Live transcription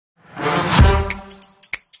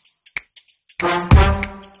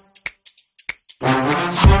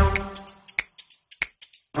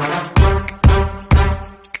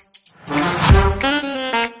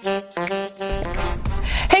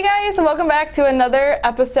back to another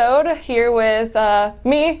episode here with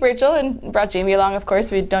me, Rachel, and brought Jamie along, of course.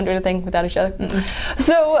 We don't do anything without each other.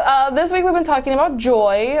 So this week we've been talking about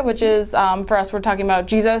joy, which is, for us, we're talking about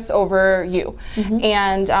Jesus over you.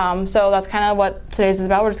 And so that's kind of what today's is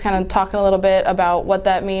about. We're just kind of talking a little bit about what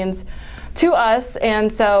that means to us.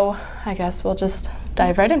 And so I guess we'll just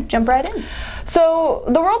dive right in. Jump right in. So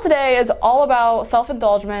the world today is all about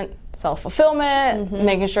self-indulgence, self-fulfillment,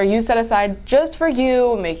 making sure you set aside just for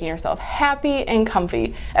you, making yourself happy and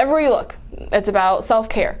comfy. Everywhere you look, it's about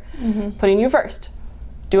self-care, putting you first.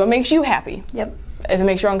 Do what makes you happy. Yep. If it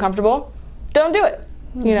makes you uncomfortable, don't do it.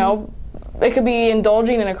 You know, it could be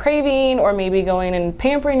indulging in a craving or maybe going and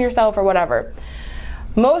pampering yourself or whatever.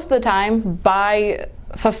 Most of the time, by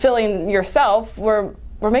fulfilling yourself, we're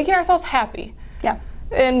making ourselves happy. Yeah.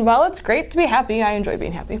 And while it's great to be happy, I enjoy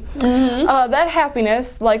being happy. That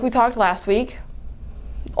happiness, like we talked last week,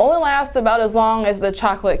 only lasts about as long as the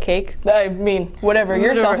chocolate cake. I mean, whatever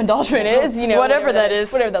your self-indulgence is, you know. Whatever that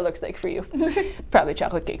is. Whatever that looks like for you. Probably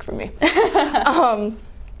chocolate cake for me.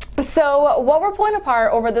 So what we're pulling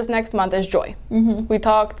apart over this next month is joy. We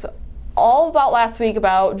talked all about last week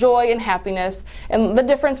about joy and happiness and the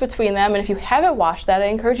difference between them. And if you haven't watched that, I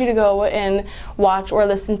encourage you to go and watch or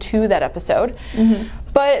listen to that episode.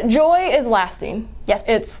 But joy is lasting. Yes.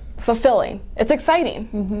 It's fulfilling. It's exciting.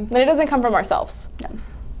 And it doesn't come from ourselves. No.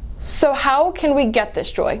 So how can we get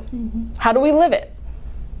this joy? How do we live it?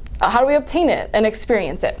 How do we obtain it and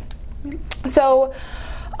experience it? So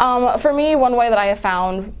for me, one way that I have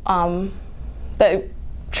found that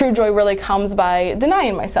true joy really comes by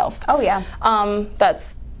denying myself. Oh, yeah.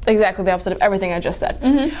 That's exactly the opposite of everything I just said.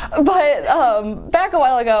 But back a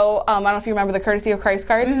while ago, I don't know if you remember the Courtesy of Christ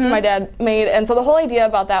cards my dad made. And so the whole idea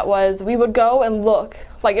about that was we would go and look.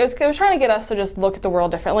 Like it was trying to get us to just look at the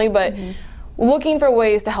world differently, but looking for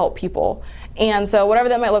ways to help people. And so whatever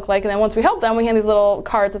that might look like, and then once we help them, we hand these little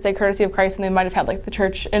cards that say Courtesy of Christ, and they might have had like the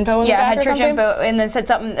church info in the back Yeah, it had or church something. info, and then said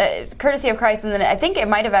something, Courtesy of Christ, and then I think it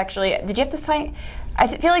might have actually, did you have to sign? I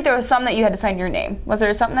feel like there was some that you had to sign your name. Was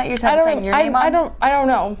there something that you had to sign your name on? I don't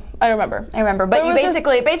know. I don't remember. I remember, but you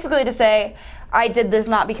basically to say, I did this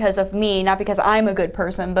not because of me, not because I'm a good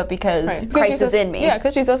person, but because Christ is in me. Yeah,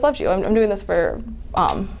 because Jesus loves you. I'm doing this for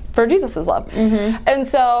Jesus' love. And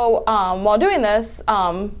so while doing this,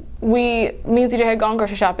 me and CJ had gone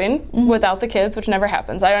grocery shopping without the kids, which never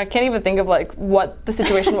happens. I can't even think of like what the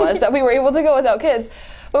situation was that we were able to go without kids.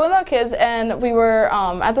 But without kids, and we were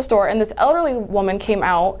at the store, and this elderly woman came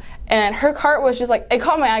out, and her cart was just like, it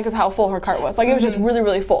caught my eye because how full her cart was. Like it was just really,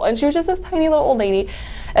 really full. And she was just this tiny little old lady.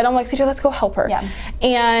 And I'm like, CJ, let's go help her. Yeah.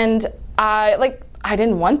 And I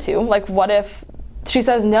didn't want to. Like, what if she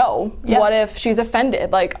says no? Yeah. What if she's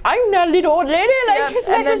offended? Like, I'm not a little old lady. Like,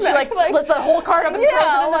 and then she like lifts the whole cart up and throws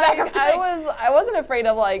it in the back of her thing. I wasn't afraid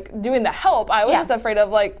of like doing the help. I was just afraid of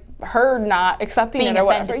like her not accepting it or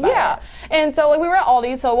whatever. Yeah. And so like we were at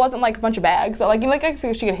Aldi, so it wasn't like a bunch of bags. So like I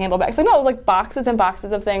think she could handle bags. Like no, it was like boxes and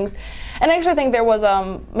boxes of things. And I actually think there was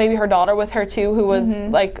maybe her daughter with her too, who was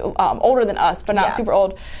like older than us, but not super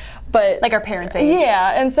old. But like our parents' age.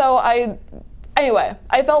 Yeah. And so I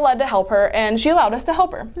felt led to help her, and she allowed us to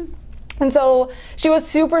help her. And so she was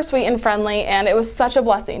super sweet and friendly, and it was such a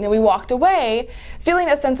blessing. And we walked away feeling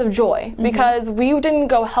a sense of joy because we didn't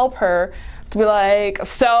go help her to be like,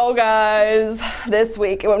 so guys, this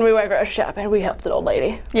week when we went grocery shopping, we helped an old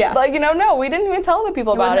lady. Yeah. Like, no, we didn't even tell the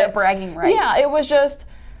people about it. It wasn't a bragging right. Yeah, it was just,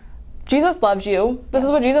 Jesus loves you. This is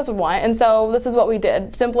what Jesus would want. And so this is what we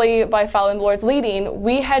did. Simply by following the Lord's leading,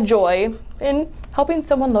 we had joy in helping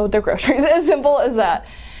someone load their groceries. As simple as that.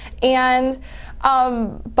 And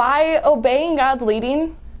by obeying God's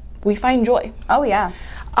leading, we find joy. Oh, yeah.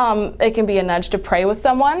 It can be a nudge to pray with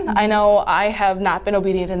someone. I know I have not been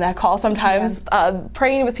obedient in that call sometimes.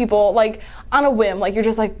 Praying with people, like, on a whim. Like, you're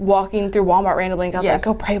just, like, walking through Walmart randomly and God's like,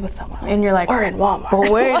 go pray with someone. And you're like, we're in Walmart.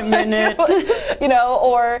 Oh, wait a minute.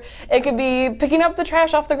 Or it could be picking up the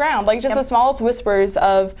trash off the ground. Like, just the smallest whispers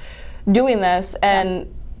of doing this.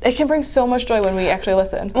 And it can bring so much joy when we actually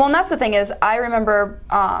listen. Well, and that's the thing is, I remember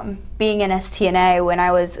being in STNA when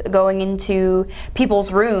I was going into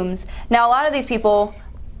people's rooms. Now, a lot of these people,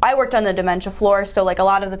 I worked on the dementia floor, so like a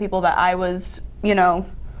lot of the people that I was,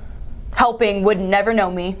 helping would never know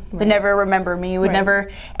me, would never remember me, would never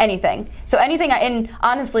anything. So and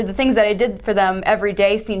honestly, the things that I did for them every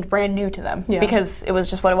day seemed brand new to them because it was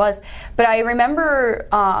just what it was. But I remember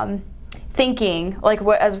thinking, like,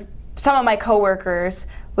 as some of my coworkers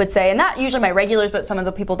would say, and not usually my regulars, but some of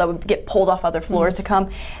the people that would get pulled off other floors to come,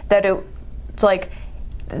 that it's like,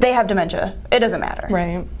 they have dementia. It doesn't matter.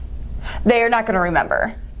 Right. They are not going to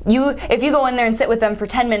remember. if you go in there and sit with them for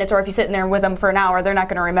 10 minutes, or if you sit in there with them for an hour, they're not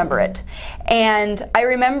going to remember it. And I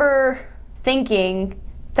remember thinking,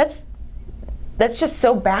 that's just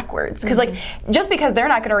so backwards, because like, just because they're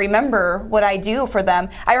not going to remember what I do for them.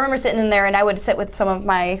 I remember sitting in there and I would sit with some of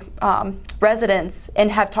my residents and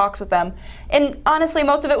have talks with them, and honestly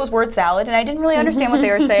most of it was word salad, and I didn't really understand what they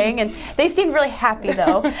were saying, and they seemed really happy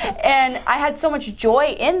though. And I had so much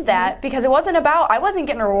joy in that, because it wasn't about, I wasn't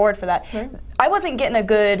getting a reward for that. I wasn't getting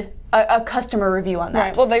a customer review on that.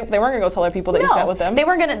 Right. Well, they weren't going to go tell their people that you sat with them. They're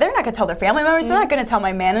not going to tell their family members. They're not going to tell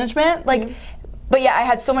my management. Like, but yeah, I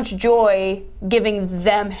had so much joy giving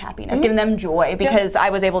them happiness, giving them joy, because I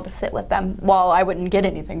was able to sit with them while I wouldn't get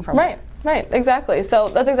anything from it. Right, exactly. So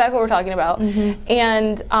that's exactly what we're talking about.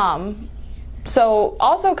 And so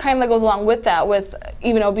also kind of goes along with that, with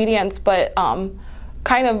even obedience, but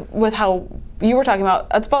kind of with how you were talking about,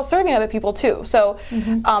 it's about serving other people too. So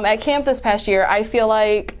at camp this past year, I feel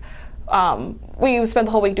like we spent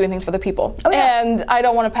the whole week doing things for the people. And I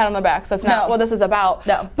don't want to pat on the back, so that's not what this is about.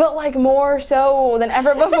 But like more so than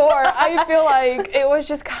ever before, I feel like it was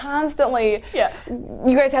just constantly,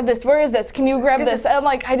 you guys have this, where is this? Can you grab this? And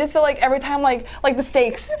like, I just feel like every time, like the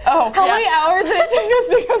steaks. How many hours did it take us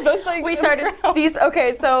to get those steaks? We started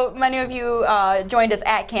these, so many of you joined us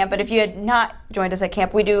at camp, but if you had not joined us at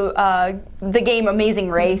camp, we do the game Amazing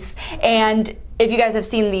Race, and if you guys have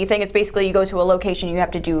seen the thing, it's basically you go to a location, you have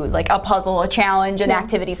to do like a puzzle, a challenge, an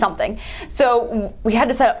activity, something. So we had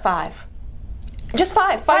to set up five. Just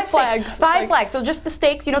five flags. Five flags. So just the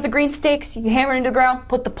stakes, the green stakes, you hammer it into the ground,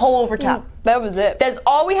 put the pole over top. That was it. That's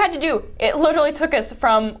all we had to do. It literally took us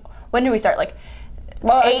from, when did we start? Like 8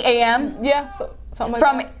 a.m.? Yeah, something like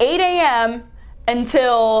from that. 8 a.m.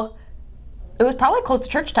 until, it was probably close to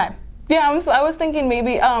church time. Yeah, I was thinking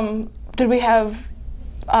maybe, did we have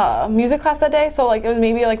music class that day? So like it was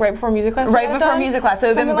maybe like right before music class. Right before music class. So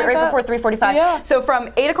it would have been right before 3:45. Yeah. So from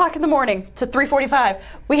 8 o'clock in the morning to 3:45,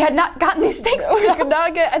 we had not gotten these steaks. We could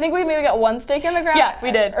not get. I think we maybe got one steak in the ground. Yeah,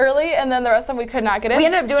 we did early, and then the rest of them we could not get in. We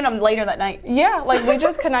ended up doing them later that night. Yeah, like we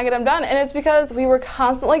just could not get them done, and it's because we were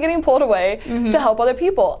constantly getting pulled away to help other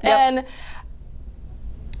people. And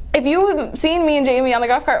if you've seen me and Jamie on the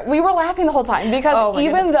golf cart, we were laughing the whole time, because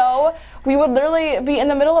even though we would literally be in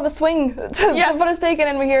the middle of a swing to put a steak in,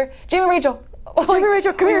 and we hear, Jamie, Rachel, come here.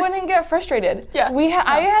 We wouldn't get frustrated.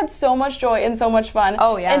 I had so much joy and so much fun.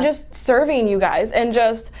 And just serving you guys and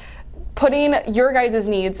just putting your guys'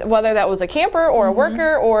 needs, whether that was a camper or a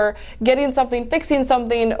worker or getting something, fixing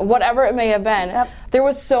something, whatever it may have been. There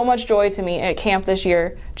was so much joy to me at camp this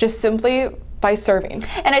year, just simply by serving.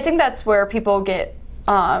 And I think that's where people get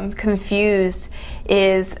confused,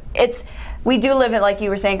 is we do live in, like you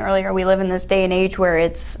were saying earlier, we live in this day and age where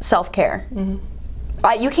it's self-care.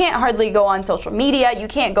 You can't hardly go on social media, you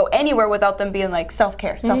can't go anywhere without them being like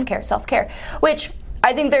self-care, self-care, self-care, which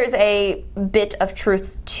I think there's a bit of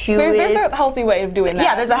truth to it. There's a healthy way of doing that.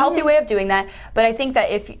 Yeah, there's a healthy way of doing that, but I think that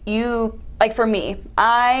if you, like for me,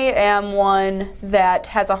 I am one that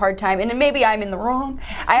has a hard time, and maybe I'm in the wrong,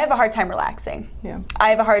 I have a hard time relaxing. I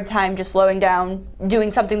have a hard time just slowing down, doing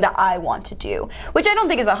something that I want to do, which I don't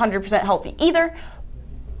think is 100% healthy either,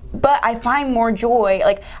 but I find more joy,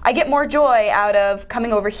 like I get more joy out of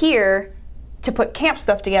coming over here to put camp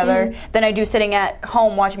stuff together than I do sitting at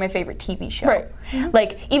home watching my favorite TV show.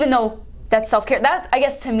 Like, even though that's self-care, that, I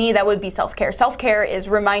guess to me, that would be self-care. Self-care is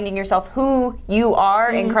reminding yourself who you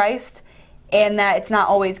are in Christ, and that it's not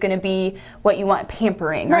always going to be what you want,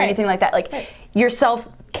 pampering or anything like that. Like, your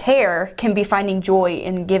self-care can be finding joy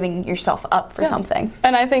in giving yourself up for something.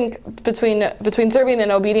 And I think between serving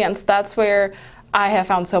and obedience, that's where I have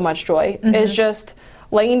found so much joy. Is just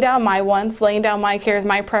laying down my wants, laying down my cares,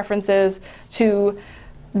 my preferences, to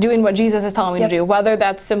doing what Jesus is telling me to do, whether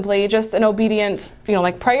that's simply just an obedient,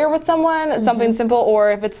 like prayer with someone, something simple,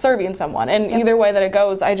 or if it's serving someone. And either way that it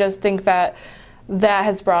goes, I just think that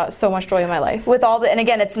has brought so much joy in my life. With all and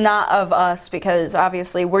again, it's not of us, because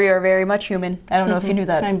obviously we are very much human. I don't know if you knew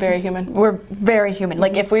that. I'm very human. We're very human.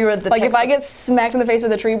 Like, if we were the if I get smacked in the face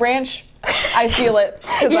with a tree branch, I feel it,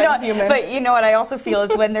 because I'm human. But you know what I also feel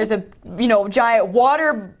is when there's a giant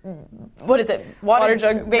water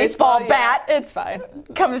jug baseball bat. It's fine.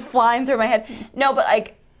 Coming flying through my head. No, but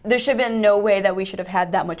like, there should have been no way that we should have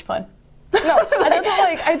had that much fun. No, that's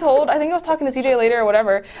what, I think I was talking to CJ later or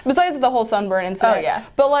whatever, besides the whole sunburn incident.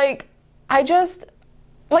 But I just,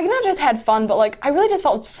 not just had fun, but I really just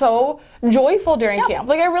felt so joyful during camp.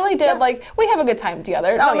 I really did. We have a good time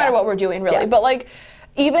together, no matter what we're doing, really. But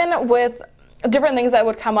even with different things that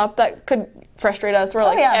would come up that could frustrate us or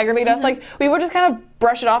like aggravate us, like we would just kind of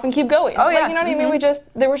brush it off and keep going. Oh, yeah. Like, you know what I mean?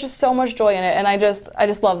 There was just so much joy in it, and I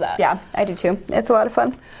just love that. Yeah, I do too. It's a lot of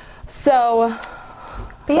fun. So,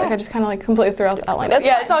 like I just kind of like completely threw out the outline.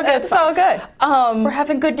 It's all good. It's all good. We're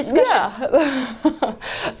having good discussion. Yeah.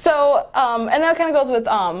 So, and that kind of goes with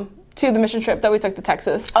to the mission trip that we took to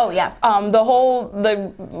Texas. Oh yeah.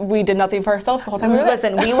 We did nothing for ourselves the whole time we were there.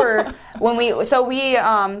 Listen,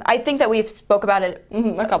 I think that we've spoke about it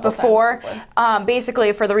a couple before. times before.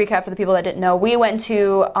 Basically, for the recap for the people that didn't know, we went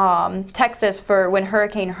to Texas for when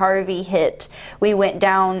Hurricane Harvey hit. We went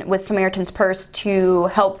down with Samaritan's Purse to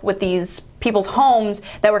help with these people's homes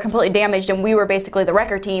that were completely damaged, and we were basically the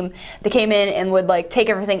wrecker team that came in and would like take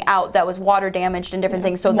everything out that was water damaged and different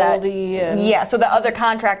things, so moldy so that other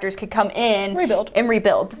contractors could come in and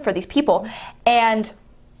rebuild for these people. And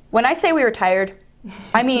when I say we were tired,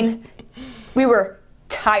 I mean we were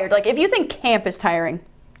tired. Like, if you think camp is tiring,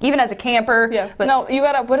 even as a camper, but no, you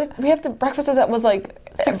got up. Breakfast was like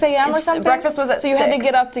 6 a.m. or something. Breakfast was at 6. So you had to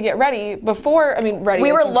get up to get ready before. I mean, ready.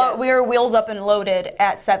 We were wheels up and loaded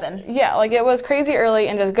at 7. Yeah, like it was crazy early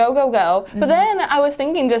and just go. But then I was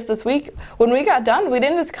thinking just this week when we got done, we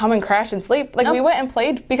didn't just come and crash and sleep. Like we went and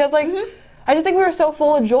played because like I just think we were so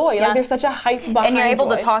full of joy. Like there's such a hype behind. And you're able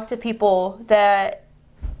to talk to people that,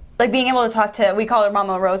 like being able to talk to. We call her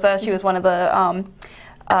Mama Rosa. She was one of the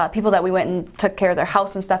people that we went and took care of their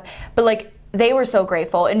house and stuff. But like, they were so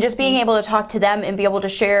grateful, and just being able to talk to them and be able to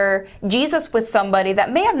share Jesus with somebody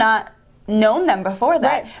that may have not known them before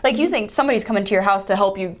that. Right. Like, you think somebody's coming to your house to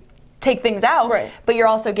help you take things out, but you're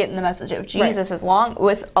also getting the message of Jesus along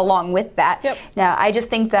with that. Yep. Now, I just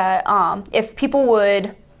think that if people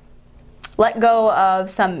would let go of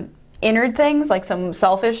some inner things, like some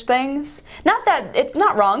selfish things, not that it's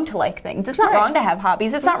not wrong to like things, it's not wrong to have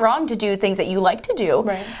hobbies, it's not wrong to do things that you like to do,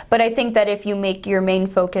 but I think that if you make your main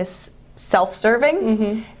focus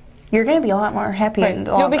self-serving, you're going to be a lot more happy in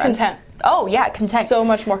the long run. You'll be content. Oh yeah, content. So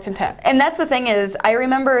much more content. And that's the thing is, I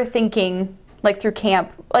remember thinking, like through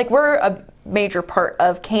camp, like we're a major part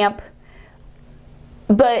of camp,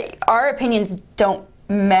 but our opinions don't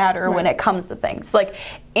matter when it comes to things. Like,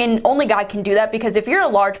 and only God can do that, because if you're a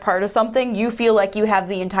large part of something, you feel like you have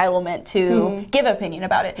the entitlement to give an opinion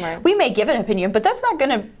about it. Right. We may give an opinion, but that's not going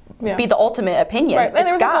to be the ultimate opinion. Right. And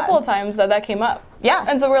there was a couple of times that came up. Yeah.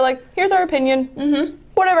 And so we're like, here's our opinion.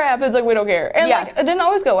 Whatever happens, like, we don't care. And like, it didn't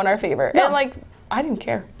always go in our favor. No. And like, I didn't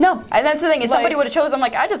care. No. And that's the thing, if somebody would have chosen, I'm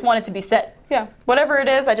like, I just want it to be set. Yeah. Whatever it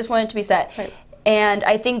is, I just want it to be set. Right. And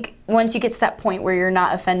I think once you get to that point where you're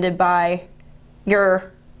not offended by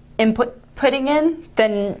your putting in,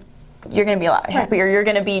 then you're going to be a lot happier. You're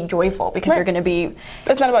going to be joyful, because you're going to be...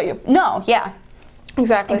 It's not about you. No, yeah.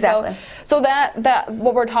 Exactly. So that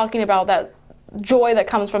what we're talking about, that joy that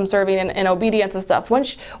comes from serving and obedience and stuff,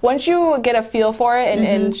 once you get a feel for it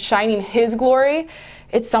and shining His glory,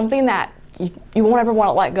 it's something that you won't ever want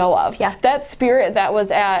to let go of. Yeah. That spirit that was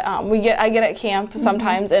at I get at camp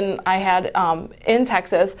sometimes, and I had in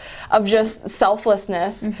Texas, of just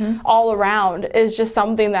selflessness all around, is just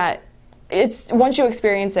something that it's, once you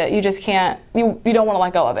experience it, you just can't, you don't want to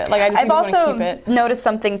let go of it. Like, I've also keep it. Noticed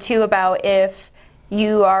something too about if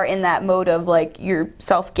you are in that mode of like you're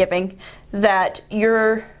self-giving, that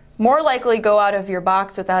you're more likely go out of your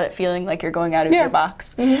box without it feeling like you're going out of your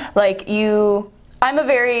box. Like I'm a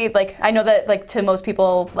very, like, I know that, like, to most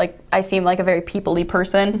people, like, I seem like a very people-y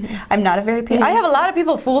person. I'm not a very I have a lot of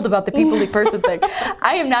people fooled about the people-y person thing.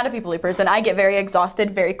 I am not a people-y person. I get very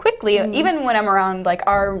exhausted very quickly, even when I'm around, like,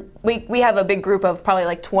 we have a big group of probably,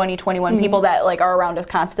 like, 21 people that, like, are around us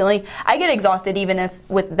constantly. I get exhausted even if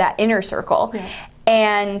with that inner circle.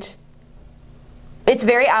 And it's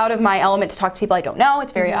very out of my element to talk to people I don't know.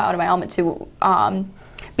 It's very out of my element to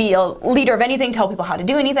be a leader of anything, tell people how to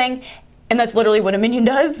do anything. And that's literally what a minion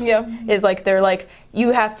does. Is like, they're like,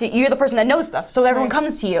 you're the person that knows stuff, so everyone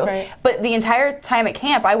comes to you. But the entire time at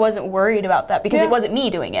camp, I wasn't worried about that, because it wasn't me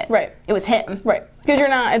doing it. It was him. Because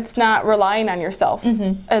it's not relying on yourself.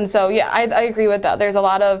 And so, I agree with that. There's a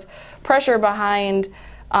lot of pressure behind,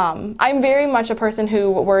 I'm very much a person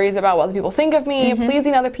who worries about what other people think of me,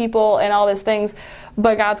 pleasing other people, and all these things.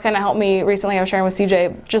 But God's kind of helped me recently. I was sharing with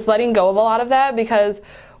CJ, just letting go of a lot of that, because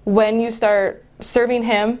when you start serving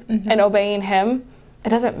Him and obeying Him, it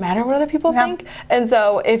doesn't matter what other people think. And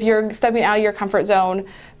so if you're stepping out of your comfort zone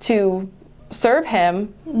to serve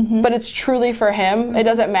Him, but it's truly for Him, it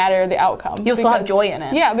doesn't matter the outcome. You'll still have joy in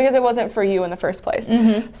it. Yeah, because it wasn't for you in the first place.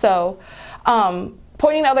 So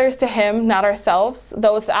pointing others to Him, not ourselves,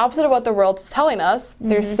 though it's the opposite of what the world's telling us.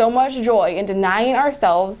 There's so much joy in denying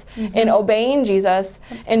ourselves, in obeying Jesus,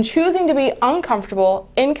 in choosing to be uncomfortable,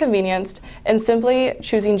 inconvenienced, and simply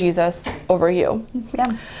choosing Jesus over you.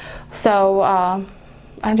 Yeah. So, I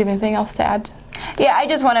don't have anything else to add. Yeah, I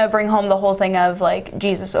just want to bring home the whole thing of, like,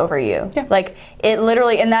 Jesus over you. Yeah. Like, it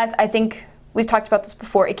literally, and that's, I think, we've talked about this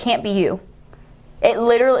before, it can't be you. It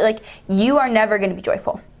literally, like, you are never going to be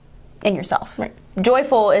joyful in yourself. Right.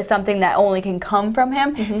 Joyful is something that only can come from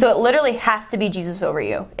Him. So it literally has to be Jesus over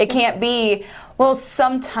you. It can't be, well,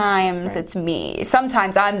 sometimes it's me.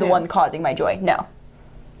 Sometimes I'm the one causing my joy. No.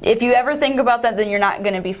 If you ever think about that, then you're not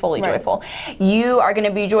going to be fully joyful. You are going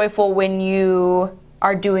to be joyful when you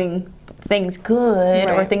are doing things good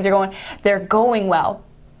or things they're going well.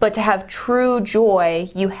 But to have true joy,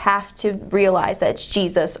 you have to realize that it's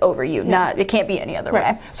Jesus over you. It can't be any other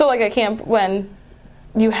way. So like at camp, when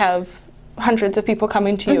you have hundreds of people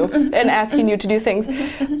coming to you and asking you to do things,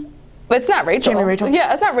 but it's not Rachel. Jamie Rachel.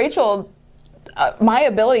 Yeah, it's not Rachel. My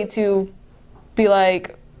ability to be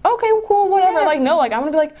like, okay, cool, whatever. Yeah. Like, no, like, I'm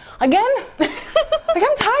going to be like, again? Like,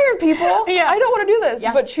 I'm tired, people. Yeah. I don't want to do this.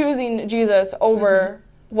 Yeah. But choosing Jesus over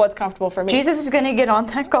what's comfortable for me. Jesus is going to get on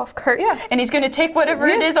that golf cart, and He's going to take whatever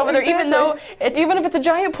it is over there, even if it's a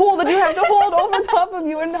giant pool that you have to hold over top of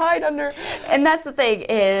you and hide under. And that's the thing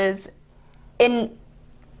is,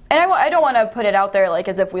 I don't want to put it out there like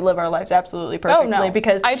as if we live our lives absolutely perfectly. Oh, no.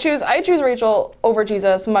 Because I choose Rachel over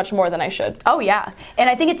Jesus much more than I should. Oh yeah, and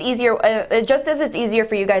I think it's easier, just as it's easier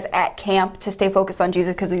for you guys at camp to stay focused on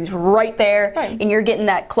Jesus because He's right there, and you're getting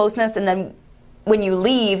that closeness, and then when you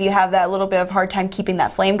leave, you have that little bit of hard time keeping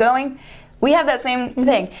that flame going. We have that same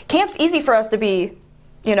thing. Camp's easy for us to be,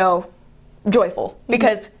 joyful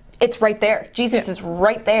because it's right there. Jesus is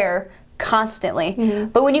right there constantly.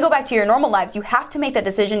 But when you go back to your normal lives, you have to make that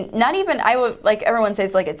decision. Not even, I would, like everyone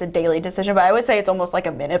says, like it's a daily decision, but I would say it's almost like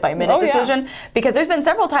a minute by minute decision because there's been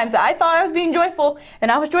several times that I thought I was being joyful and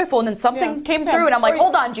I was joyful and then something came through and I'm like,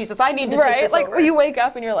 hold on, Jesus, I need to take this over. You wake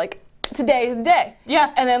up and you're like, today's the day.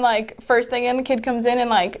 Yeah. And then like first thing in, the kid comes in and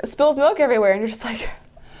like spills milk everywhere and you're just like,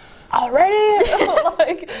 already?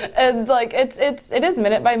 It is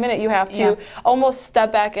minute by minute. You have to almost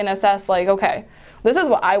step back and assess like, okay, this is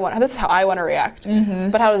what I want. This is how I want to react.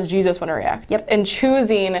 But how does Jesus want to react? Yep. And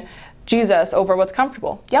choosing Jesus over what's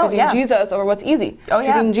comfortable. Choosing Jesus over what's easy.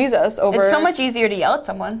 Choosing Jesus over... It's so much easier to yell at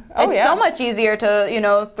someone. It's so much easier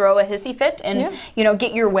to, throw a hissy fit and,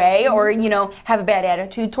 get your way or, have a bad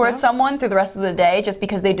attitude towards someone through the rest of the day just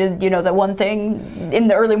because they did, the one thing in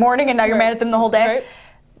the early morning and now you're mad at them the whole day. Right.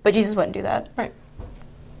 But Jesus wouldn't do that. Right.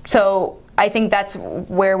 So I think that's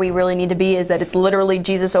where we really need to be, is that it's literally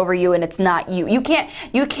Jesus over you and it's not you. You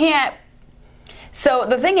can't. So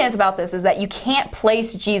the thing is about this is that you can't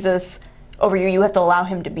place Jesus over you. You have to allow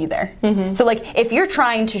Him to be there. So like if you're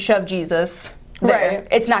trying to shove Jesus there,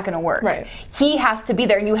 it's not going to work. Right. He has to be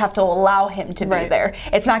there and you have to allow Him to be there.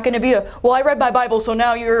 It's not going to be well, I read my Bible, so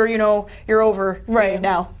now you're over me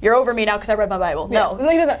now. You're over me now because I read my Bible. No.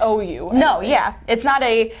 He doesn't owe you. No, it's not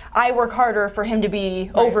I work harder for Him to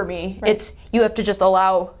be over me. It's you have to just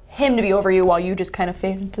allow Him to be over you while you just kind of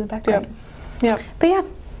fade into the background. Yep. But yeah.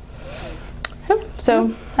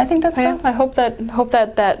 So I think that's good. I hope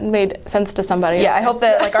that made sense to somebody. Yeah, I hope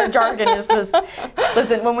that like our jargon is just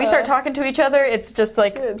listen, when we start talking to each other, it's just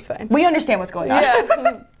like it's fine. We understand what's going on.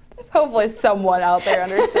 Yeah. Hopefully someone out there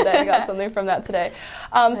understood that and got something from that today.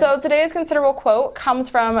 So today's considerable quote comes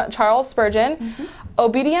from Charles Spurgeon.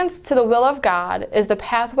 Obedience to the will of God is the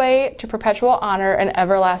pathway to perpetual honor and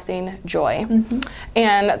everlasting joy.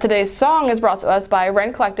 And today's song is brought to us by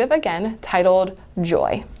Rend Collective, again, titled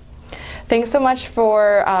Joy. Thanks so much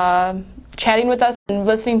for chatting with us and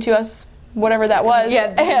listening to us, whatever that was.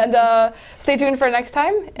 Yeah. And stay tuned for next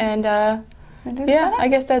time. And I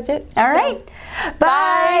guess that's it. All right.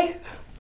 Bye.